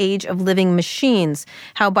called The Age of Living Machines,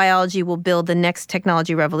 How Biology Will Build the Next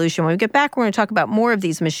Technology Revolution. When we get back, we're going to talk about more of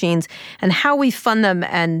these machines and how we fund them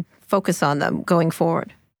and focus on them going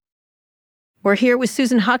forward. We're here with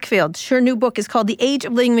Susan Hockfield. Her new book is called The Age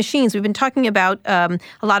of Living Machines. We've been talking about a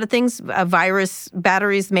lot of things,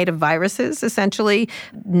 batteries made of viruses, essentially,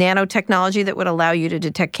 nanotechnology that would allow you to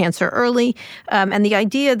detect cancer early, and the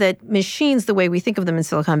idea that machines, the way we think of them in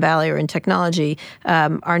Silicon Valley or in technology,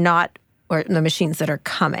 are not, or the machines that are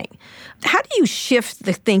coming. How do you shift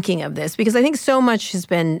the thinking of this? Because I think so much has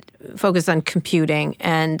been focused on computing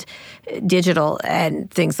and digital and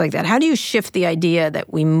things like that. How do you shift the idea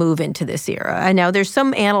that we move into this era? I know there's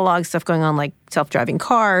some analog stuff going on, like self-driving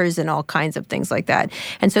cars and all kinds of things like that.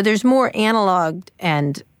 And so there's more analog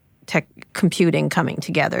and tech computing coming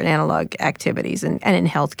together and analog activities and in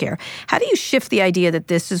healthcare. How do you shift the idea that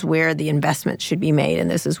this is where the investment should be made and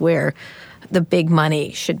this is where the big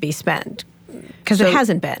money should be spent? Because it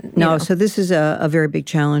hasn't been. No, so this is a very big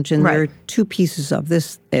challenge, and there are two pieces of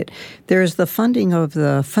this. There's the funding of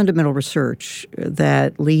the fundamental research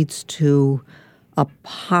that leads to a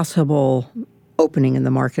possible opening in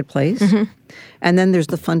the marketplace. And then there's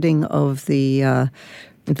the funding of the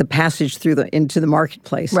passage into the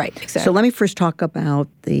marketplace. Right, exactly. So let me first talk about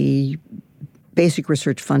the basic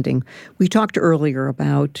research funding. We talked earlier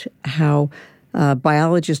about how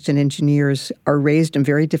biologists and engineers are raised in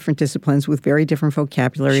very different disciplines with very different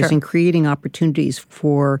vocabularies, and creating opportunities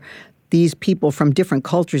for these people from different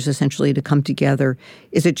cultures essentially to come together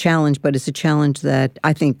is a challenge, but it's a challenge that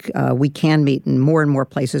I think we can meet, and more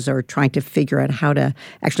places are trying to figure out how to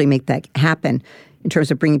actually make that happen in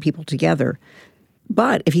terms of bringing people together.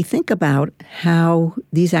 But if you think about how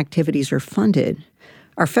these activities are funded,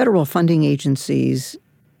 our federal funding agencies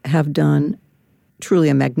have done truly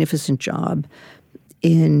a magnificent job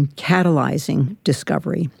in catalyzing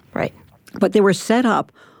discovery. Right. But they were set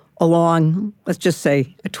up along, let's just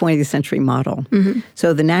say, a 20th century model.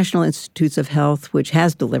 So the National Institutes of Health, which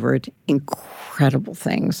has delivered incredible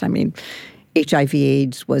things. I mean,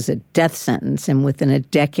 HIV/AIDS was a death sentence, and within a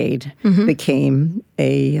decade became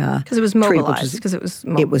a because it was mobilized. Because it was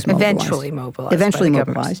mobilized. Eventually mobilized. Eventually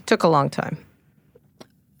mobilized. Took a long time.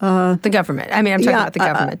 The government. I mean, I'm talking about the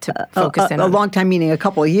government to focus in on a long time, meaning a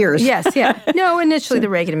couple of years. Yes, yeah. No, initially the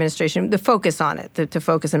Reagan administration, the focus on it, to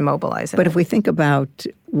focus and mobilize it. But if we think about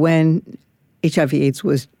when HIV/AIDS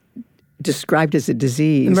was described as a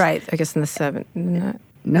disease. Right, I guess in the 70s.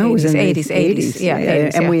 No, it was in the 80s. Yeah,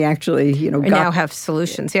 80s, and we actually, now have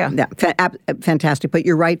solutions, yeah. Fantastic. But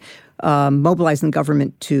you're right, mobilizing the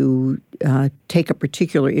government to take a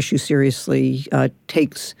particular issue seriously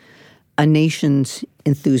takes a nation's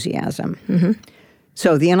enthusiasm.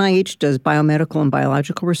 So the NIH does biomedical and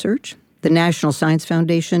biological research. The National Science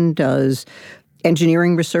Foundation does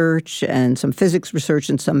engineering research and some physics research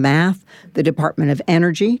and some math. The Department of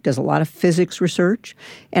Energy does a lot of physics research.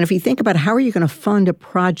 And if you think about how are you going to fund a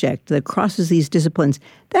project that crosses these disciplines,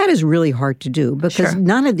 that is really hard to do because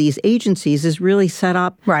none of these agencies is really set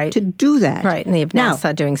up to do that. Right, and they have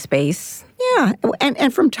NASA doing space. Yeah,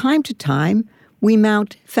 and from time to time, we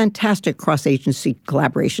mount fantastic cross-agency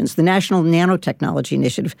collaborations. The National Nanotechnology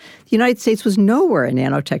Initiative. The United States was nowhere in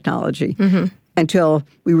nanotechnology until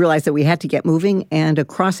we realized that we had to get moving, and a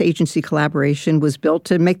cross-agency collaboration was built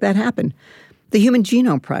to make that happen. The Human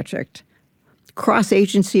Genome Project.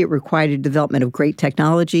 Cross-agency, it required a development of great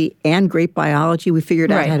technology and great biology. We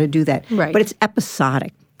figured out how to do that. Right. But it's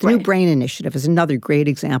episodic. The New Brain Initiative is another great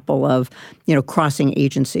example of, crossing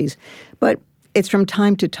agencies. But it's from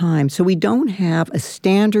time to time. So we don't have a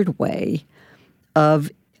standard way of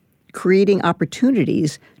creating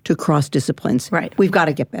opportunities to cross disciplines. Right. We've got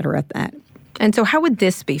to get better at that. And so how would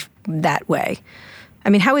this be that way? I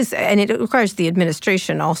mean, and it requires the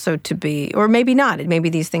administration also to be, or maybe not. Maybe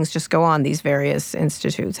these things just go on, these various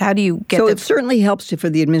institutes. How do you get So it certainly helps for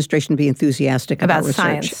the administration to be enthusiastic about research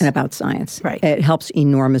science. And about science. Right. It helps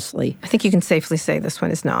enormously. I think you can safely say this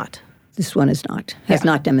one is not. This one has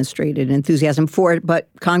not demonstrated enthusiasm for it, but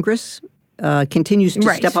Congress continues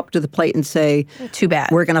to step up to the plate and say, too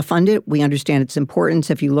bad. We're going to fund it. We understand its importance.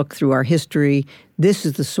 If you look through our history, this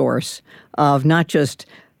is the source of not just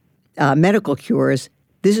medical cures.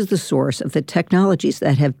 This is the source of the technologies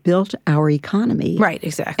that have built our economy. Right,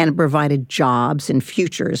 exactly. And provided jobs and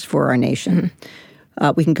futures for our nation.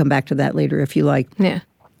 We can come back to that later if you like. Yeah.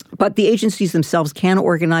 But the agencies themselves can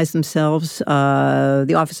organize themselves.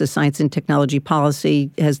 The Office of Science and Technology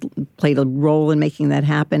Policy has played a role in making that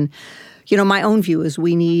happen. My own view is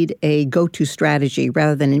we need a go-to strategy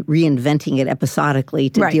rather than reinventing it episodically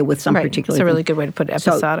to deal with some particular thing. It's a really good way to put it,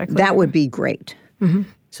 episodically. So that would be great.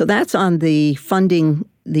 So that's on the funding,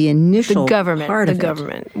 the initial part of it. The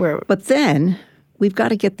government. But then we've got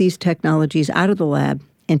to get these technologies out of the lab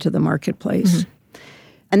into the marketplace.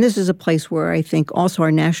 And this is a place where I think also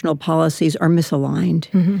our national policies are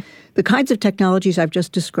misaligned. The kinds of technologies I've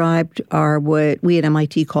just described are what we at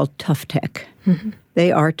MIT call tough tech.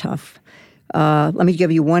 They are tough. Let me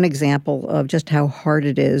give you one example of just how hard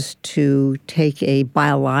it is to take a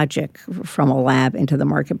biologic from a lab into the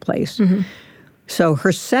marketplace. So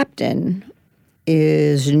Herceptin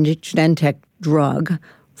is a Genentech drug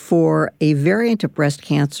for a variant of breast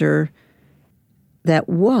cancer that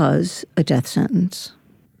was a death sentence.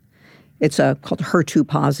 It's called HER2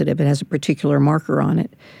 positive. It has a particular marker on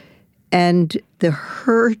it. And the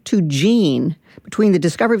HER2 gene, between the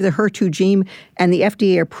discovery of the HER2 gene and the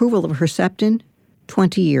FDA approval of Herceptin,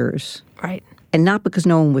 20 years. Right. And not because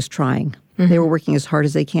no one was trying. They were working as hard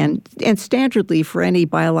as they can. And standardly for any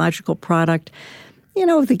biological product,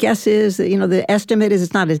 the guess is, the estimate is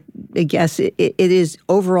it's not a guess. It is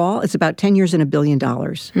overall, it's about 10 years and $1 billion.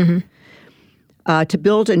 To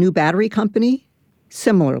build a new battery company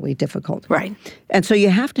similarly difficult. Right. And so you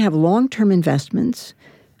have to have long-term investments.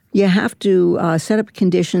 You have to set up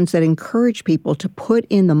conditions that encourage people to put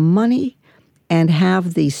in the money and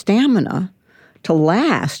have the stamina to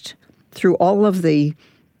last through all of the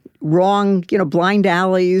wrong, blind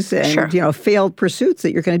alleys and, Sure. Failed pursuits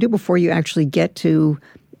that you're going to do before you actually get to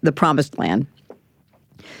the promised land.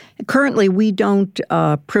 Currently, we don't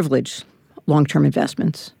privilege long-term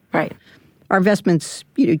investments. Right. Our investments,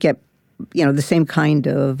 you get, the same kind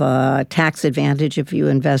of tax advantage if you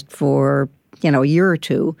invest for, a year or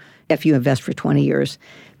two, if you invest for 20 years.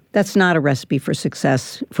 That's not a recipe for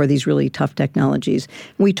success for these really tough technologies.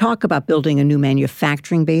 When we talk about building a new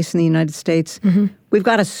manufacturing base in the United States, we've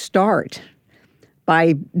got to start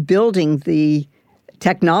by building the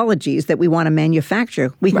technologies that we want to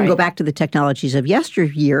manufacture. We can go back to the technologies of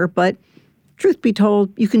yesteryear, but truth be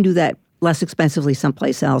told, you can do that less expensively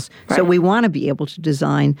someplace else. Right. So we want to be able to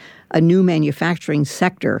design a new manufacturing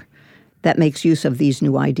sector that makes use of these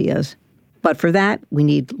new ideas. But for that, we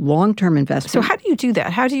need long-term investment. So how do you do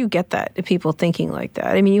that? How do you get that, people thinking like that?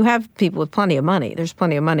 I mean, you have people with plenty of money. There's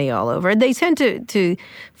plenty of money all over. They tend to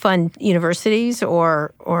fund universities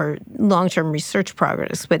or long-term research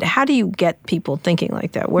progress. But how do you get people thinking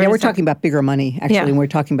like that? We're talking about bigger money, actually, when we're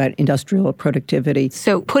talking about industrial productivity.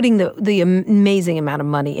 So putting the amazing amount of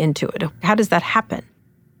money into it, how does that happen?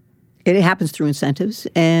 It happens through incentives,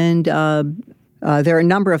 and there are a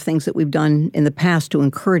number of things that we've done in the past to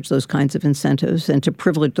encourage those kinds of incentives and to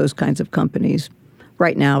privilege those kinds of companies.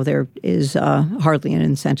 Right now, there is hardly an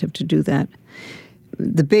incentive to do that.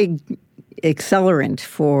 The big accelerant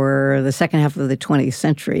for the second half of the 20th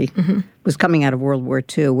century was coming out of World War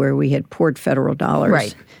II, where we had poured federal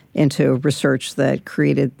dollars into research that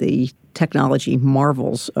created the technology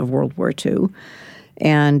marvels of World War II.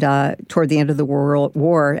 And toward the end of the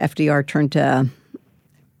War, FDR turned to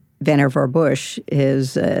Vannevar Bush,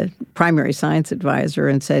 his primary science advisor,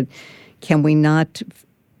 and said, can we not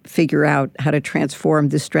figure out how to transform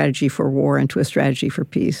this strategy for war into a strategy for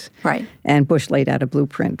peace? Right. And Bush laid out a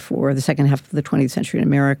blueprint for the second half of the 20th century in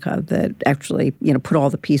America that actually, put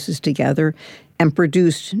all the pieces together and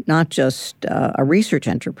produced not just a research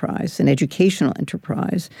enterprise, an educational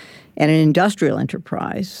enterprise, and an industrial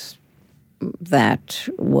enterprise that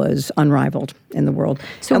was unrivaled in the world.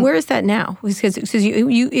 So where is that now? Because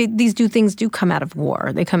these things do come out of war.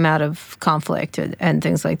 They come out of conflict and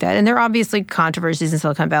things like that. And there are obviously controversies in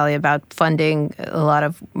Silicon Valley about funding a lot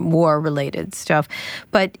of war-related stuff.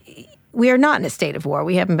 But we are not in a state of war.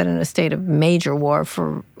 We haven't been in a state of major war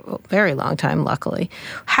for a very long time, luckily.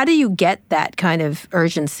 How do you get that kind of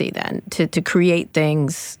urgency then to create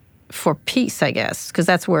things for peace, I guess, because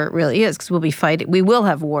that's where it really is, because we'll be fighting. We will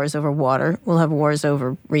have wars over water. We'll have wars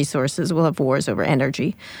over resources. We'll have wars over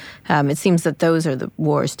energy. It seems that those are the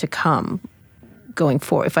wars to come going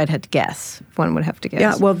forward. If I'd had to guess, one would have to guess.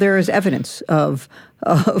 Yeah, well, there is evidence of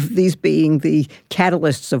these being the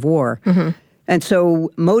catalysts of war. And so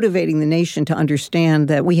motivating the nation to understand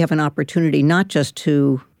that we have an opportunity not just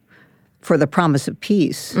for the promise of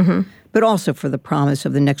peace, but also for the promise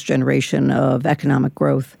of the next generation of economic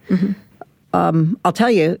growth. I'll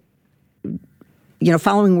tell you,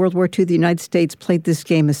 following World War II, the United States played this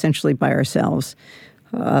game essentially by ourselves.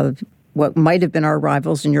 What might have been our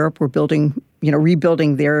rivals in Europe were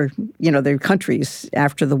rebuilding their countries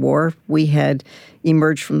after the war. We had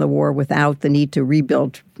emerged from the war without the need to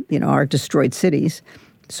rebuild, our destroyed cities.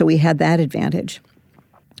 So we had that advantage.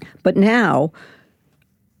 But now,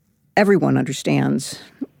 everyone understands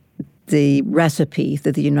the recipe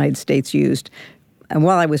that the United States used. And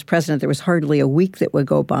while I was president, there was hardly a week that would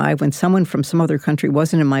go by when someone from some other country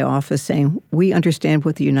wasn't in my office saying, we understand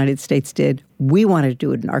what the United States did. We want to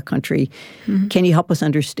do it in our country. Can you help us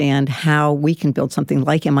understand how we can build something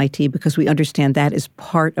like MIT? Because we understand that is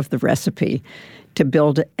part of the recipe to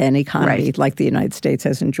build an economy like the United States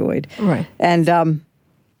has enjoyed. Right. And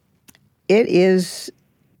it is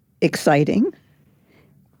exciting.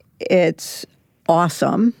 It's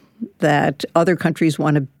awesome that other countries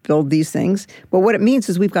want to build these things. But what it means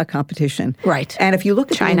is we've got competition. Right. And if you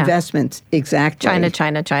look at the investments, exactly.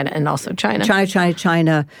 China, and also China.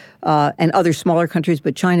 China, and other smaller countries.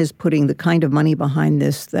 But China's putting the kind of money behind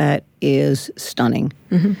this that is stunning.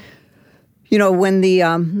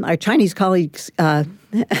 When our Chinese colleagues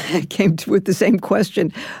came with the same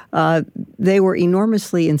question, they were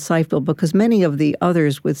enormously insightful because many of the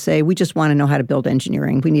others would say, we just want to know how to build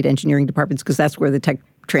engineering. We need engineering departments because that's where the tech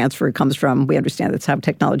transfer comes from. We understand that's how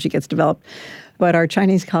technology gets developed. But our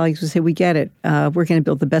Chinese colleagues would say, we get it. We're going to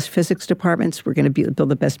build the best physics departments. We're going to build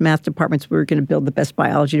the best math departments. We're going to build the best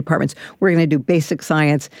biology departments. We're going to do basic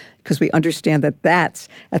science because we understand that that's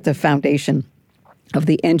at the foundation of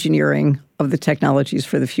the engineering of the technologies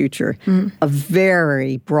for the future, a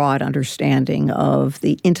very broad understanding of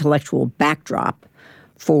the intellectual backdrop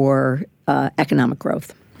for economic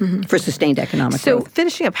growth, for sustained economic growth. So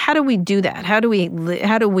finishing up, how do we do that? How do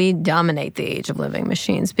we dominate the age of living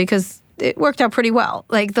machines? Because it worked out pretty well.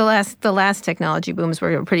 Like the last technology booms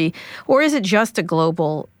were pretty, or is it just a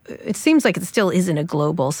global? It seems like it still isn't a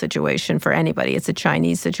global situation for anybody. It's a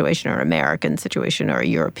Chinese situation or American situation or a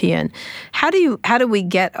European. How do we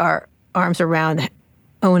get our arms around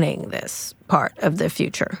owning this part of the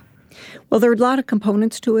future? Well, there are a lot of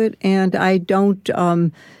components to it, and I don't.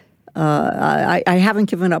 I haven't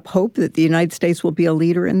given up hope that the United States will be a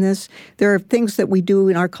leader in this. There are things that we do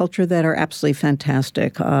in our culture that are absolutely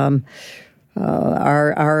fantastic.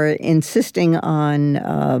 Our insisting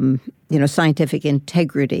on scientific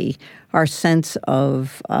integrity, our sense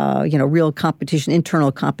of real competition,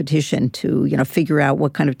 internal competition to figure out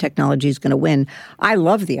what kind of technology is going to win. I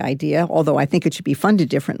love the idea, although I think it should be funded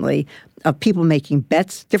differently, of people making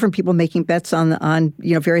bets, different people making bets on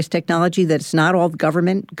various technology. That it's not all the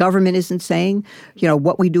government. Government isn't saying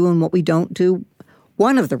what we do and what we don't do.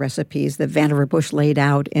 One of the recipes that Vannevar Bush laid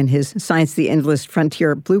out in his Science: The Endless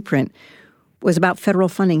Frontier blueprint was about federal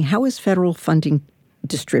funding. How is federal funding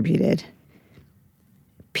distributed?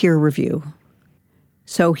 Peer review.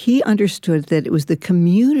 So he understood that it was the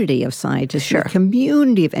community of scientists, the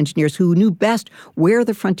community of engineers who knew best where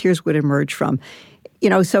the frontiers would emerge from.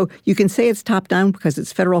 So you can say it's top-down because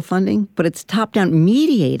it's federal funding, but it's top-down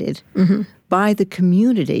mediated by the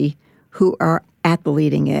community who are at the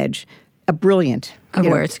leading edge. A brilliant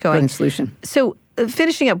where it's going solution. So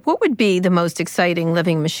finishing up, what would be the most exciting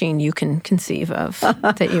living machine you can conceive of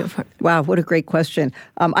that you've heard? Wow, what a great question.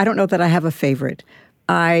 I don't know that I have a favorite.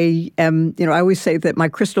 I always say that my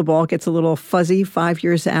crystal ball gets a little fuzzy 5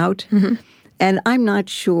 years out. And I'm not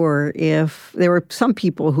sure if there were some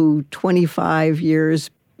people who 25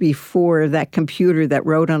 years before that computer that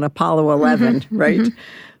rode on Apollo 11, right,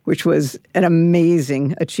 which was an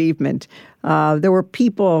amazing achievement. There were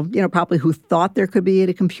people, probably who thought there could be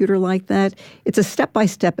a computer like that. It's a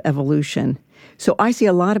step-by-step evolution. So I see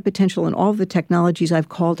a lot of potential in all of the technologies I've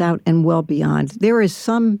called out and well beyond. There is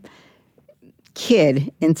some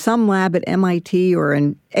kid in some lab at MIT or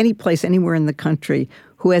in any place anywhere in the country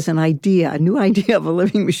who has a new idea of a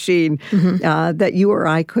living machine that you or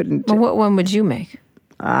I couldn't. Well, what one would you make?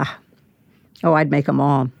 I'd make them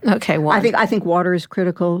all. Okay, one. I think water is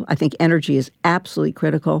critical. I think energy is absolutely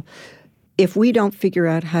critical. If we don't figure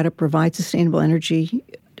out how to provide sustainable energy,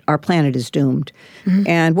 our planet is doomed.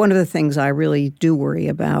 And one of the things I really do worry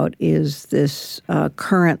about is this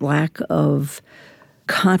current lack of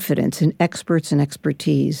confidence in experts and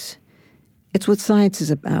expertise. It's what science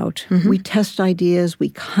is about. We test ideas, we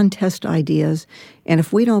contest ideas, and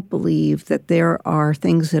if we don't believe that there are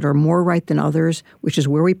things that are more right than others, which is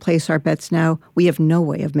where we place our bets now, we have no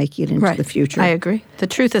way of making it into the future. I agree. The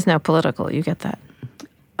truth is now political. You get that.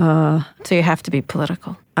 So you have to be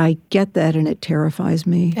political. I get that, and it terrifies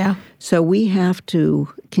me. Yeah. So we have to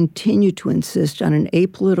continue to insist on an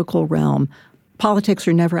apolitical realm. Politics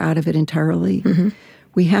are never out of it entirely.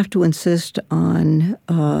 We have to insist on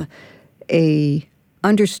a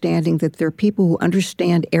understanding that there are people who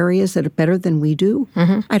understand areas that are better than we do.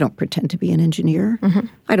 I don't pretend to be an engineer.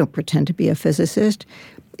 I don't pretend to be a physicist.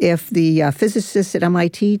 If the physicists at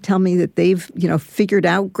MIT tell me that they've, figured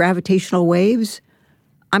out gravitational waves,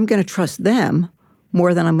 I'm going to trust them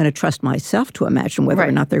more than I'm going to trust myself to imagine whether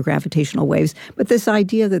or not they're gravitational waves. But this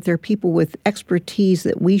idea that there are people with expertise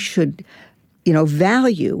that we should,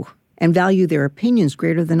 value and value their opinions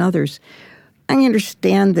greater than others. I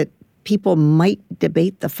understand that people might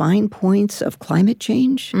debate the fine points of climate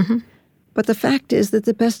change, but the fact is that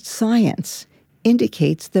the best science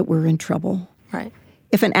indicates that we're in trouble. Right.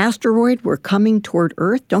 If an asteroid were coming toward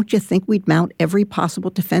Earth, don't you think we'd mount every possible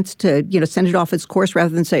defense to, send it off its course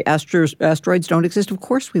rather than say asteroids don't exist? Of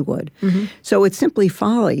course we would. So it's simply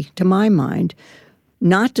folly, to my mind,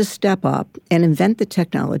 not to step up and invent the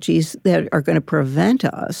technologies that are going to prevent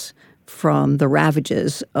us from the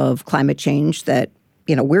ravages of climate change that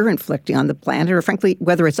we're inflicting on the planet, or frankly,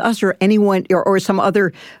 whether it's us or anyone or some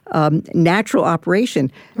other natural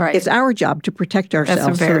operation. It's our job to protect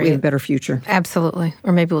ourselves so that we have a better future. Absolutely.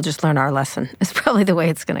 Or maybe we'll just learn our lesson. It's probably the way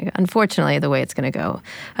it's going to go. Unfortunately, the way it's going to go.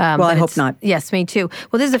 Well, I hope not. Yes, me too.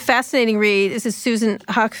 Well, this is a fascinating read. This is Susan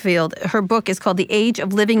Hockfield. Her book is called The Age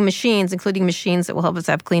of Living Machines, including machines that will help us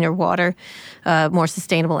have cleaner water, more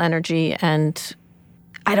sustainable energy, and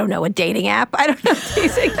I don't know, a dating app? I don't know.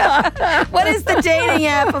 What is the dating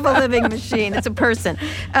app of a living machine? It's a person.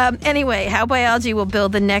 Anyway, How Biology Will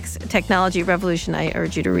Build the Next Technology Revolution. I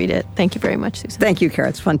urge you to read it. Thank you very much, Susan. Thank you, Kara.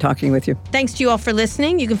 It's fun talking with you. Thanks to you all for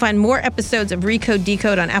listening. You can find more episodes of Recode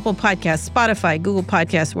Decode on Apple Podcasts, Spotify, Google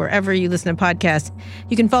Podcasts, wherever you listen to podcasts.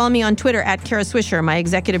 You can follow me on Twitter at Kara Swisher. My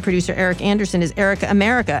executive producer, Eric Anderson, is Erica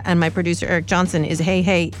America, and my producer, Eric Johnson, is Hey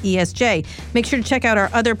Hey ESJ. Make sure to check out our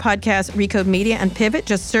other podcasts, Recode Media and Pivot.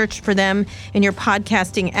 Just search for them in your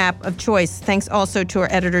podcasting app of choice. Thanks also to our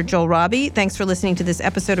editor, Joel Robbie. Thanks for listening to this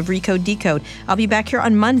episode of Recode Decode. I'll be back here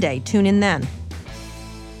on Monday. Tune in then.